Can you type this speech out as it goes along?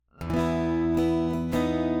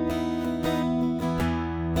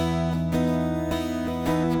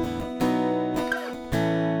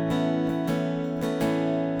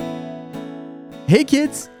Hey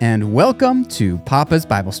kids, and welcome to Papa's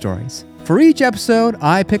Bible Stories. For each episode,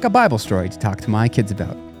 I pick a Bible story to talk to my kids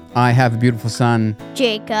about. I have a beautiful son,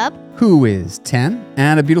 Jacob, who is 10,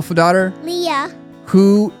 and a beautiful daughter, Leah,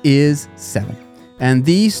 who is 7. And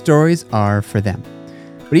these stories are for them.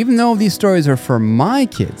 But even though these stories are for my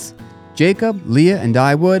kids, Jacob, Leah, and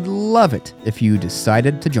I would love it if you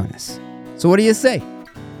decided to join us. So what do you say?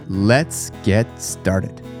 Let's get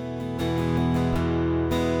started.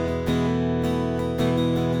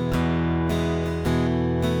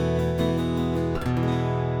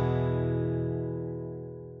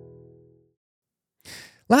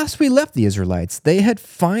 Last we left the Israelites, they had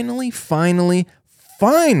finally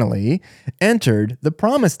entered the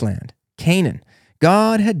promised land, Canaan.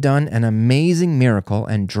 God had done an amazing miracle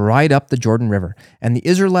and dried up the Jordan River, and the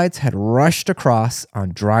Israelites had rushed across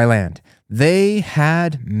on dry land. They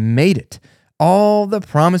had made it. All the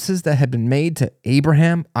promises that had been made to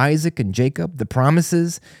Abraham, Isaac, and Jacob, the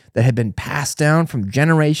promises that had been passed down from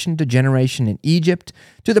generation to generation in Egypt,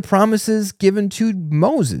 to the promises given to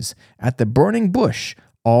Moses at the burning bush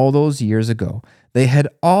all those years ago, they had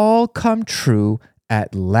all come true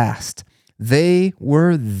at last. They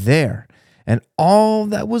were there, and all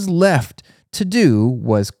that was left to do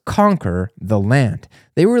was conquer the land.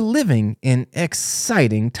 They were living in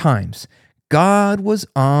exciting times. God was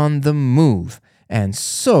on the move, and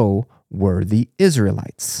so were the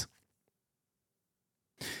Israelites.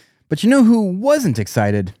 But you know who wasn't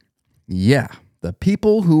excited? Yeah, the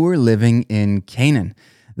people who were living in Canaan.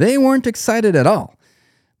 They weren't excited at all.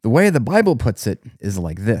 The way the Bible puts it is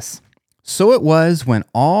like this. So it was when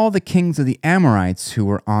all the kings of the Amorites who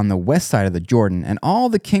were on the west side of the Jordan and all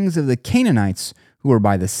the kings of the Canaanites who were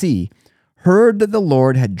by the sea heard that the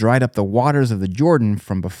Lord had dried up the waters of the Jordan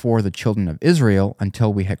from before the children of Israel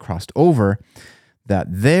until we had crossed over, that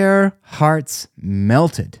their hearts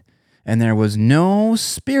melted, and there was no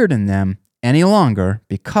spirit in them any longer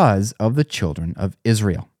because of the children of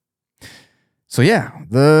Israel. So yeah,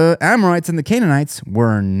 the Amorites and the Canaanites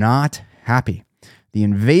were not happy. The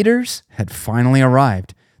invaders had finally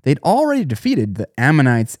arrived. They'd already defeated the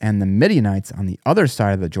Ammonites and the Midianites on the other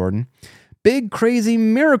side of the Jordan. Big crazy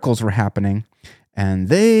miracles were happening, and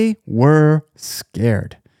they were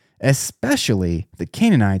scared, especially the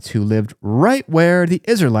Canaanites who lived right where the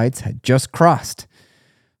Israelites had just crossed.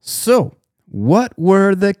 So, what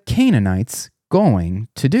were the Canaanites going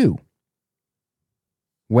to do?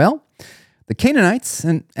 Well, the Canaanites,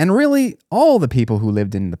 and really all the people who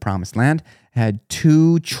lived in the Promised Land, had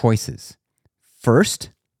two choices. First,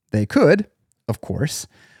 they could, of course,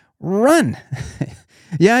 run.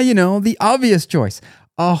 Yeah, you know, the obvious choice.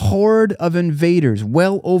 A horde of invaders,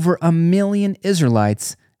 well over 1 million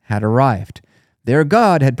Israelites, had arrived. Their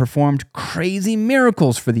God had performed crazy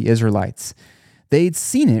miracles for the Israelites. They'd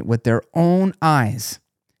seen it with their own eyes.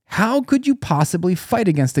 How could you possibly fight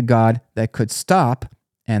against a God that could stop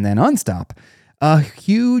and then unstop a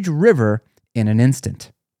huge river in an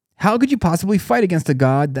instant? How could you possibly fight against a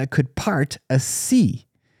God that could part a sea?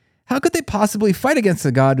 How could they possibly fight against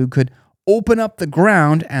a God who could open up the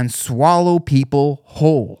ground and swallow people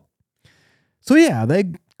whole? So yeah,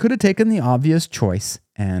 they could have taken the obvious choice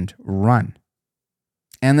and run.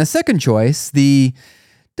 And the second choice, the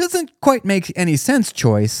doesn't quite make any sense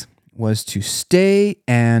choice, was to stay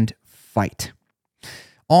and fight.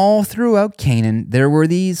 All throughout Canaan, there were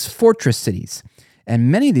these fortress cities,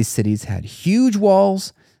 and many of these cities had huge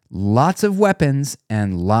walls, lots of weapons,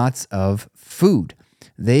 and lots of food.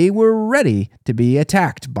 They were ready to be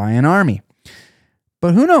attacked by an army.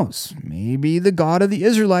 But who knows? Maybe the God of the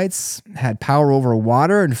Israelites had power over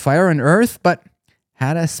water and fire and earth, but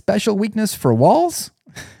had a special weakness for walls?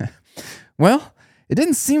 Well, it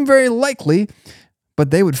didn't seem very likely, but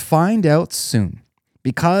they would find out soon,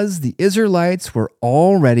 because the Israelites were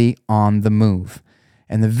already on the move.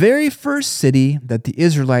 And the very first city that the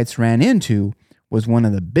Israelites ran into was one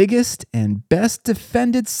of the biggest and best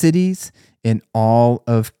defended cities in all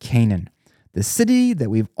of Canaan. The city that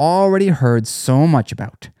we've already heard so much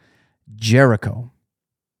about, Jericho.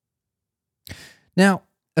 Now,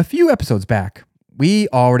 a few episodes back, we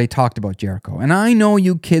already talked about Jericho, and I know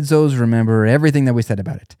you kidsos remember everything that we said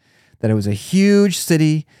about it. That it was a huge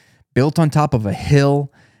city built on top of a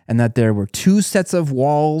hill, and that there were 2 sets of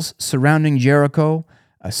walls surrounding Jericho,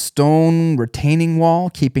 a stone retaining wall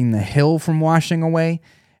keeping the hill from washing away,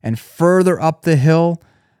 and further up the hill,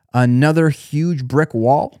 another huge brick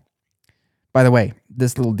wall. By the way,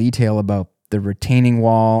 this little detail about the retaining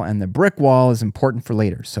wall and the brick wall is important for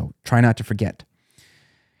later, so try not to forget.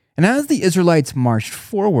 And as the Israelites marched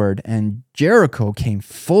forward and Jericho came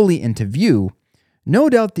fully into view, no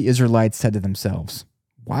doubt the Israelites said to themselves,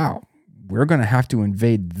 "Wow, we're going to have to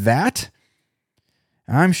invade that?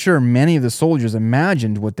 I'm sure many of the soldiers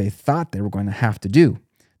imagined what they thought they were going to have to do.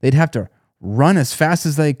 They'd have to run as fast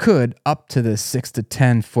as they could up to the 6 to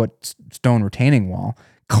 10 foot stone retaining wall,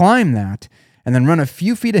 climb that, and then run a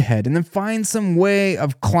few feet ahead and then find some way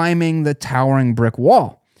of climbing the towering brick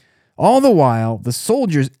wall. All the while, the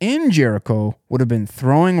soldiers in Jericho would have been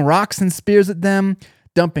throwing rocks and spears at them,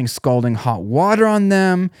 dumping scalding hot water on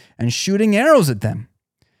them, and shooting arrows at them.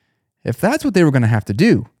 If that's what they were going to have to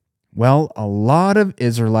do, well, a lot of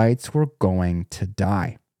Israelites were going to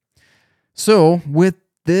die. So, with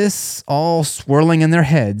this all swirling in their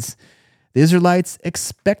heads, the Israelites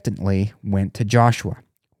expectantly went to Joshua.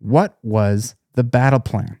 What was the battle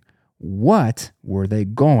plan? What were they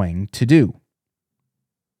going to do?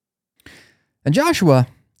 And Joshua,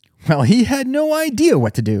 well, he had no idea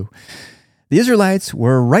what to do. The Israelites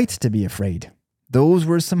were right to be afraid. Those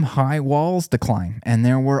were some high walls to climb, and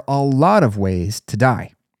there were a lot of ways to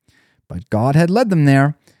die. But God had led them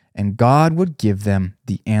there, and God would give them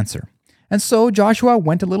the answer. And so Joshua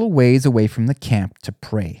went a little ways away from the camp to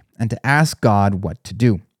pray and to ask God what to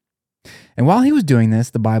do. And while he was doing this,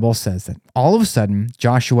 the Bible says that all of a sudden,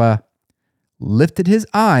 Joshua lifted his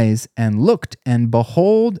eyes and looked, and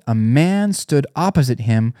behold, a man stood opposite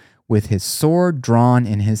him with his sword drawn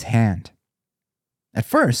in his hand. At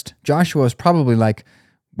first, Joshua was probably like,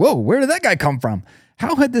 "Whoa, where did that guy come from?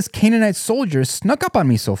 How had this Canaanite soldier snuck up on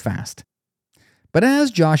me so fast?" But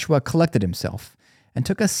as Joshua collected himself and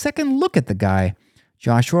took a second look at the guy,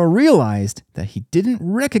 Joshua realized that he didn't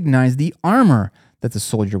recognize the armor that the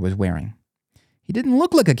soldier was wearing. He didn't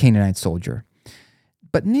look like a Canaanite soldier,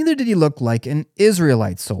 but neither did he look like an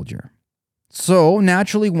Israelite soldier. So,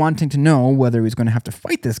 naturally wanting to know whether he was going to have to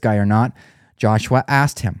fight this guy or not, Joshua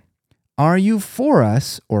asked him, "Are you for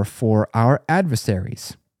us or for our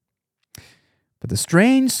adversaries?" But the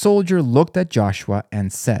strange soldier looked at Joshua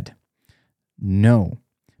and said, "No,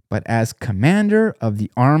 but as commander of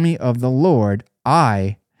the army of the Lord,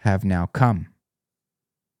 I have now come."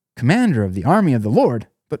 Commander of the army of the Lord?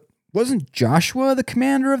 But wasn't Joshua the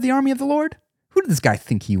commander of the army of the Lord? Who did this guy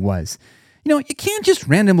think he was? You can't just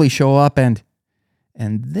randomly show up and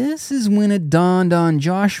this is when it dawned on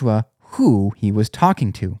Joshua who he was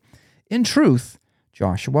talking to. In truth,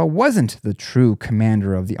 Joshua wasn't the true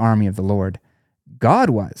commander of the army of the Lord. God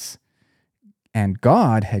was. And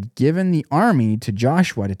God had given the army to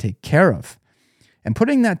Joshua to take care of. And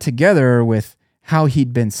putting that together with how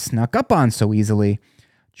he'd been snuck up on so easily,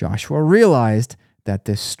 Joshua realized that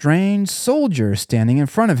this strange soldier standing in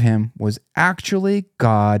front of him was actually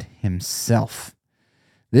God himself.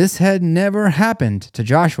 This had never happened to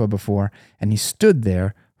Joshua before, and he stood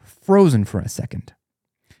there frozen for a second.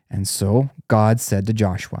 And so God said to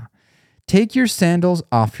Joshua, "Take your sandals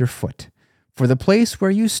off your foot, for the place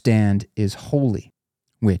where you stand is holy,"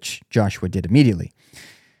 which Joshua did immediately.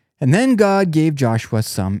 And then God gave Joshua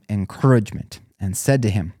some encouragement and said to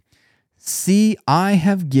him, "See, I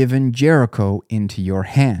have given Jericho into your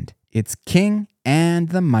hand, its king and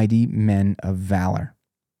the mighty men of valor."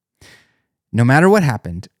 No matter what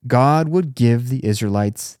happened, God would give the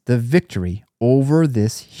Israelites the victory over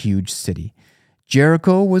this huge city.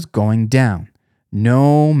 Jericho was going down,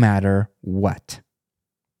 no matter what.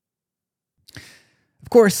 Of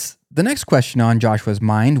course, the next question on Joshua's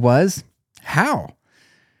mind was, how?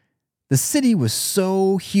 The city was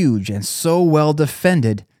so huge and so well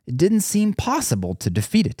defended, it didn't seem possible to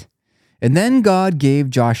defeat it. And then God gave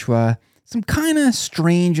Joshua some kind of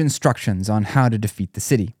strange instructions on how to defeat the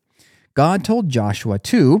city. God told Joshua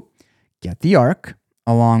to get the ark,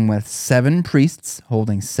 along with 7 priests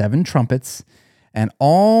holding 7 trumpets, and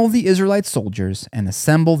all the Israelite soldiers, and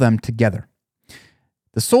assemble them together.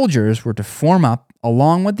 The soldiers were to form up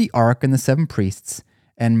along with the ark and the 7 priests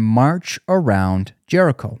and march around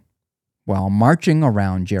Jericho. While marching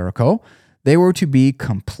around Jericho, they were to be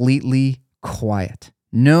completely quiet.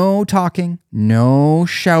 No talking, no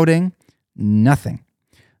shouting, nothing.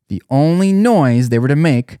 The only noise they were to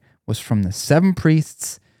make was from the 7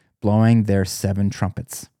 priests blowing their 7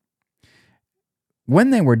 trumpets.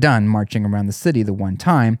 When they were done marching around the city the one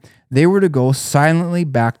time, they were to go silently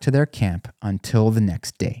back to their camp until the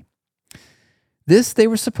next day. This they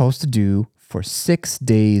were supposed to do for 6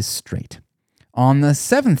 days straight. On the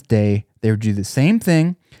 7th day, they would do the same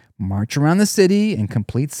thing, march around the city in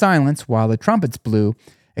complete silence while the trumpets blew,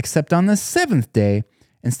 except on the 7th day,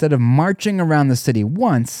 instead of marching around the city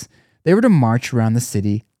once, they were to march around the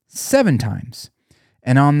city 7 times.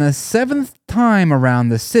 And on the 7th time around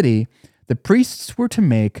the city, the priests were to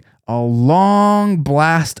make a long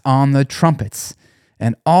blast on the trumpets,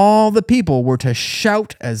 and all the people were to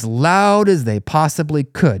shout as loud as they possibly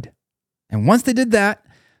could. And once they did that,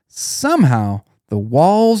 somehow the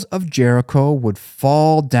walls of Jericho would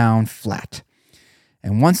fall down flat.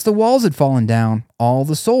 And once the walls had fallen down, all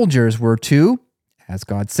the soldiers were to, as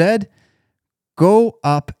God said, go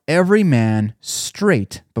up every man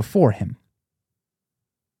straight before him.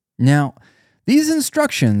 Now, these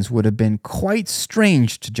instructions would have been quite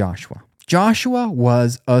strange to Joshua. Joshua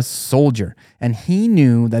was a soldier, and he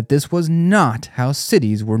knew that this was not how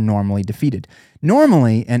cities were normally defeated.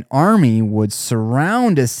 Normally, an army would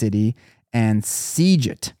surround a city and siege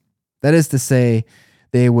it. That is to say,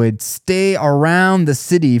 they would stay around the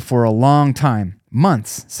city for a long time,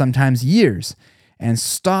 months, sometimes years, and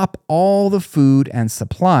stop all the food and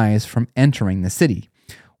supplies from entering the city.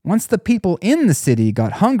 Once the people in the city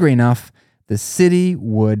got hungry enough, the city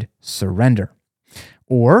would surrender.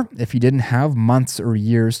 Or, if you didn't have months or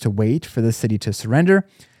years to wait for the city to surrender,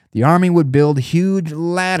 the army would build huge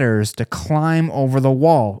ladders to climb over the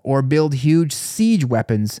wall, or build huge siege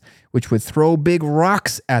weapons, which would throw big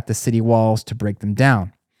rocks at the city walls to break them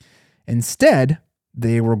down. Instead,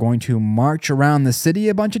 they were going to march around the city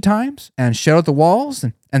a bunch of times and shout at the walls,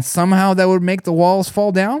 and somehow that would make the walls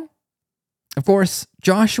fall down. Of course,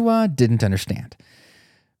 Joshua didn't understand.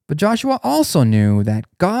 But Joshua also knew that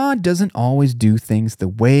God doesn't always do things the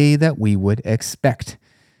way that we would expect.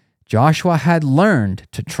 Joshua had learned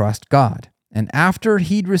to trust God, and after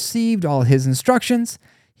he'd received all his instructions,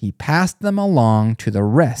 he passed them along to the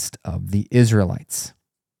rest of the Israelites.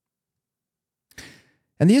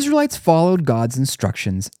 And the Israelites followed God's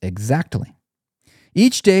instructions exactly.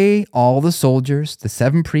 Each day, all the soldiers, the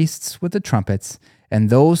 7 priests with the trumpets, and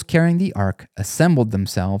those carrying the ark assembled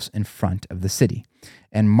themselves in front of the city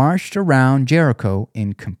and marched around Jericho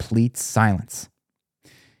in complete silence.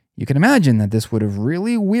 You can imagine that this would have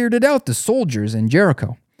really weirded out the soldiers in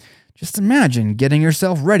Jericho. Just imagine getting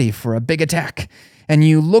yourself ready for a big attack, and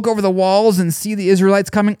you look over the walls and see the Israelites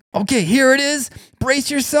coming. Okay, here it is.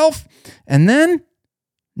 Brace yourself. And then,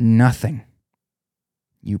 nothing.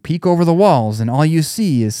 You peek over the walls, and all you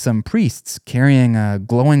see is some priests carrying a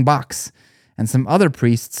glowing box, and some other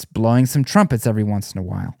priests blowing some trumpets every once in a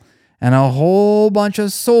while, and a whole bunch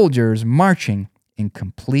of soldiers marching in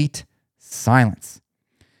complete silence.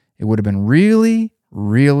 It would have been really,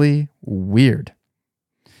 really weird.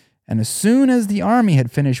 And as soon as the army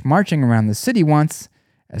had finished marching around the city once,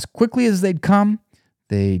 as quickly as they'd come,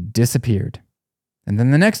 they disappeared. And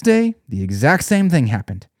then the next day, the exact same thing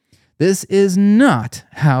happened. This is not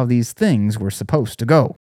how these things were supposed to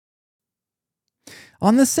go.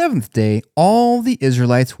 On the 7th day, all the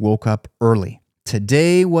Israelites woke up early.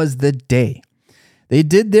 Today was the day. They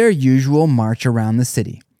did their usual march around the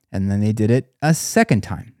city, and then they did it a second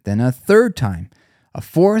time, then a third time, a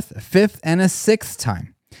fourth, a fifth, and a 6th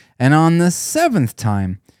time. And on the 7th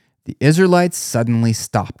time, the Israelites suddenly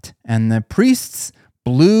stopped, and the priests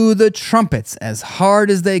blew the trumpets as hard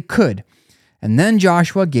as they could. And then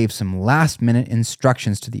Joshua gave some last-minute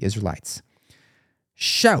instructions to the Israelites.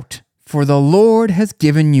 Shout, for the Lord has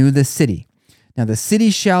given you the city. Now the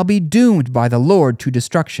city shall be doomed by the Lord to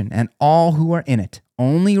destruction, and all who are in it.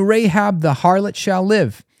 Only Rahab the harlot shall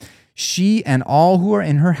live, she and all who are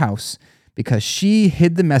in her house, because she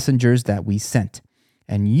hid the messengers that we sent.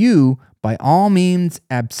 And you, by all means,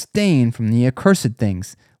 abstain from the accursed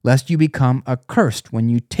things, lest you become accursed when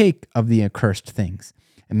you take of the accursed things,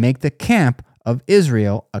 and make the camp of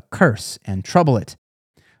Israel a curse and trouble it.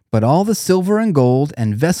 But all the silver and gold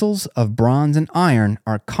and vessels of bronze and iron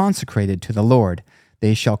are consecrated to the Lord.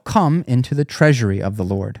 They shall come into the treasury of the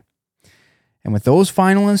Lord. And with those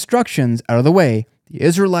final instructions out of the way, the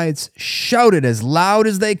Israelites shouted as loud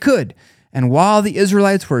as they could. And while the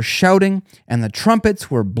Israelites were shouting and the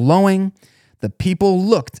trumpets were blowing, the people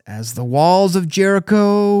looked as the walls of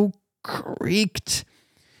Jericho creaked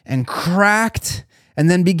and cracked and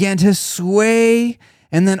then began to sway,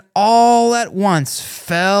 and then all at once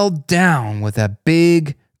fell down with a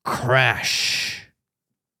big crash.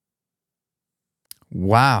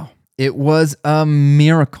 Wow, it was a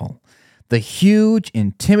miracle. The huge,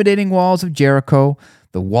 intimidating walls of Jericho,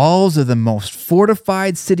 the walls of the most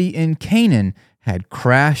fortified city in Canaan, had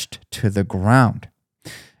crashed to the ground.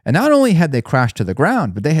 And not only had they crashed to the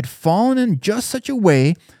ground, but they had fallen in just such a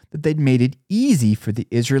way that they'd made it easy for the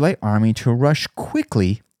Israelite army to rush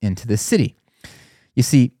quickly into the city. You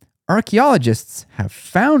see, archaeologists have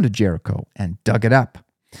found Jericho and dug it up.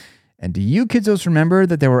 And do you kiddos remember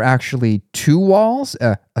that there were actually 2 walls,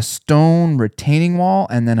 a stone retaining wall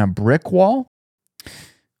and then a brick wall?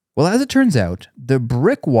 Well, as it turns out, the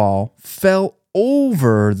brick wall fell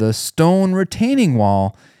over the stone retaining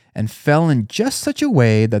wall and fell in just such a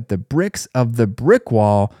way that the bricks of the brick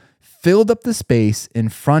wall filled up the space in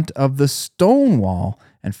front of the stone wall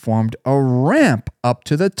and formed a ramp up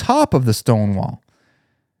to the top of the stone wall.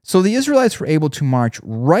 So the Israelites were able to march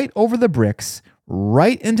right over the bricks,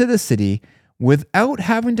 right into the city, without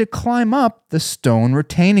having to climb up the stone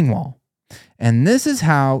retaining wall. And this is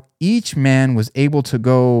how each man was able to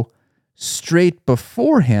go straight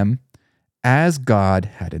before him as God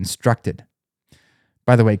had instructed.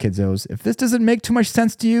 By the way, kiddos, if this doesn't make too much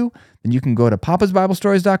sense to you, then you can go to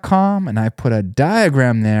papasbiblestories.com and I put a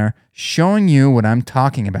diagram there showing you what I'm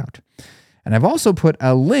talking about. And I've also put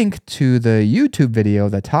a link to the YouTube video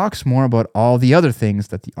that talks more about all the other things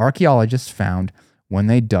that the archaeologists found when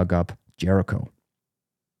they dug up Jericho.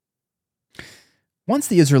 Once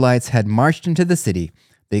the Israelites had marched into the city,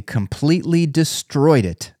 they completely destroyed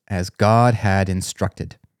it as God had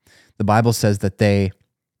instructed. The Bible says that they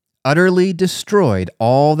utterly destroyed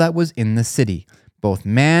all that was in the city, both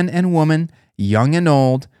man and woman, young and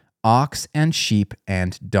old, ox and sheep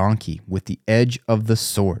and donkey, with the edge of the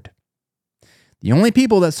sword. The only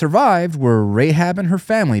people that survived were Rahab and her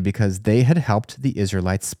family because they had helped the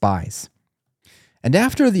Israelite spies. And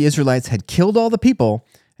after the Israelites had killed all the people,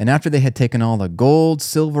 and after they had taken all the gold,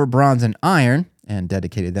 silver, bronze, and iron, and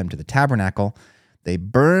dedicated them to the tabernacle, they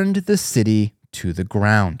burned the city to the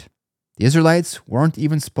ground. The Israelites weren't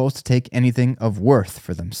even supposed to take anything of worth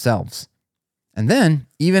for themselves. And then,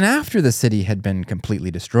 even after the city had been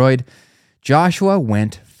completely destroyed, Joshua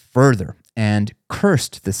went further and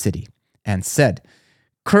cursed the city and said,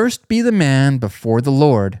 "Cursed be the man before the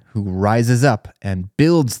Lord who rises up and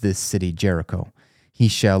builds this city Jericho. He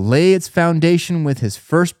shall lay its foundation with his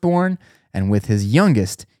firstborn, and with his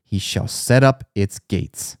youngest he shall set up its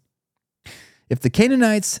gates." If the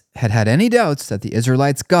Canaanites had had any doubts that the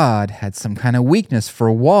Israelites' God had some kind of weakness for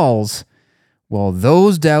walls, well,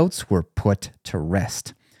 those doubts were put to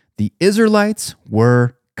rest. The Israelites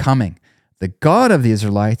were coming. The God of the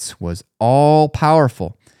Israelites was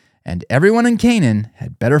all-powerful, and everyone in Canaan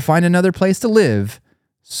had better find another place to live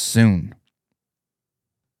soon.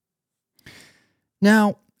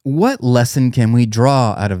 Now, what lesson can we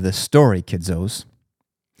draw out of this story, kidzos?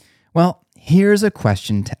 Well, here's a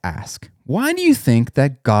question to ask. Why do you think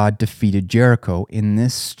that God defeated Jericho in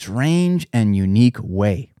this strange and unique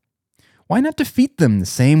way? Why not defeat them the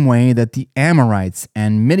same way that the Amorites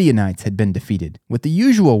and Midianites had been defeated, with the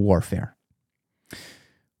usual warfare?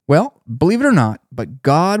 Well, believe it or not, but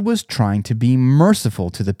God was trying to be merciful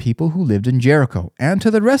to the people who lived in Jericho and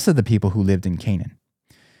to the rest of the people who lived in Canaan.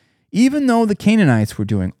 Even though the Canaanites were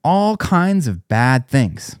doing all kinds of bad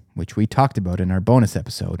things, which we talked about in our bonus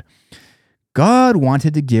episode, God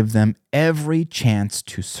wanted to give them every chance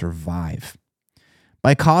to survive.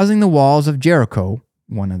 By causing the walls of Jericho,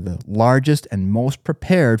 one of the largest and most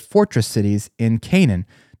prepared fortress cities in Canaan,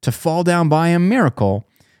 to fall down by a miracle,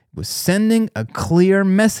 was sending a clear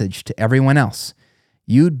message to everyone else.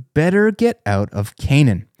 You'd better get out of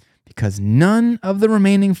Canaan, because none of the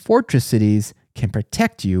remaining fortress cities can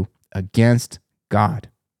protect you against God.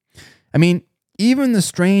 I mean, even the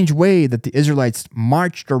strange way that the Israelites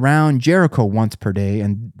marched around Jericho once per day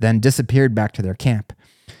and then disappeared back to their camp.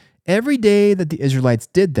 Every day that the Israelites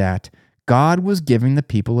did that, God was giving the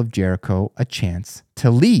people of Jericho a chance to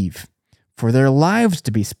leave, for their lives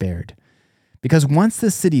to be spared. Because once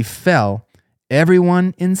the city fell,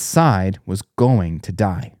 everyone inside was going to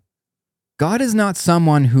die. God is not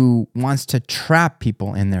someone who wants to trap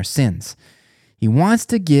people in their sins. He wants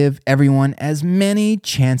to give everyone as many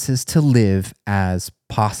chances to live as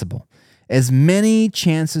possible, as many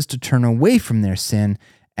chances to turn away from their sin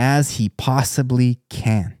as he possibly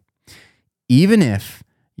can, even if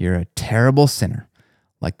you're a terrible sinner,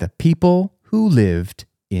 like the people who lived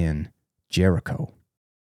in Jericho.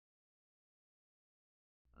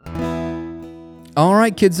 All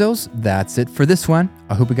right, kidzos, that's it for this one.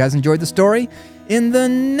 I hope you guys enjoyed the story. In the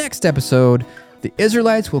next episode, the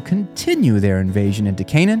Israelites will continue their invasion into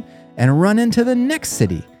Canaan and run into the next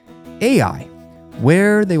city, Ai,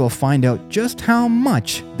 where they will find out just how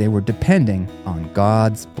much they were depending on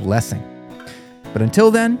God's blessing. But until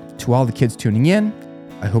then, to all the kids tuning in,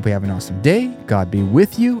 I hope you have an awesome day. God be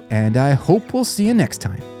with you, and I hope we'll see you next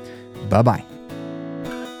time. Bye-bye.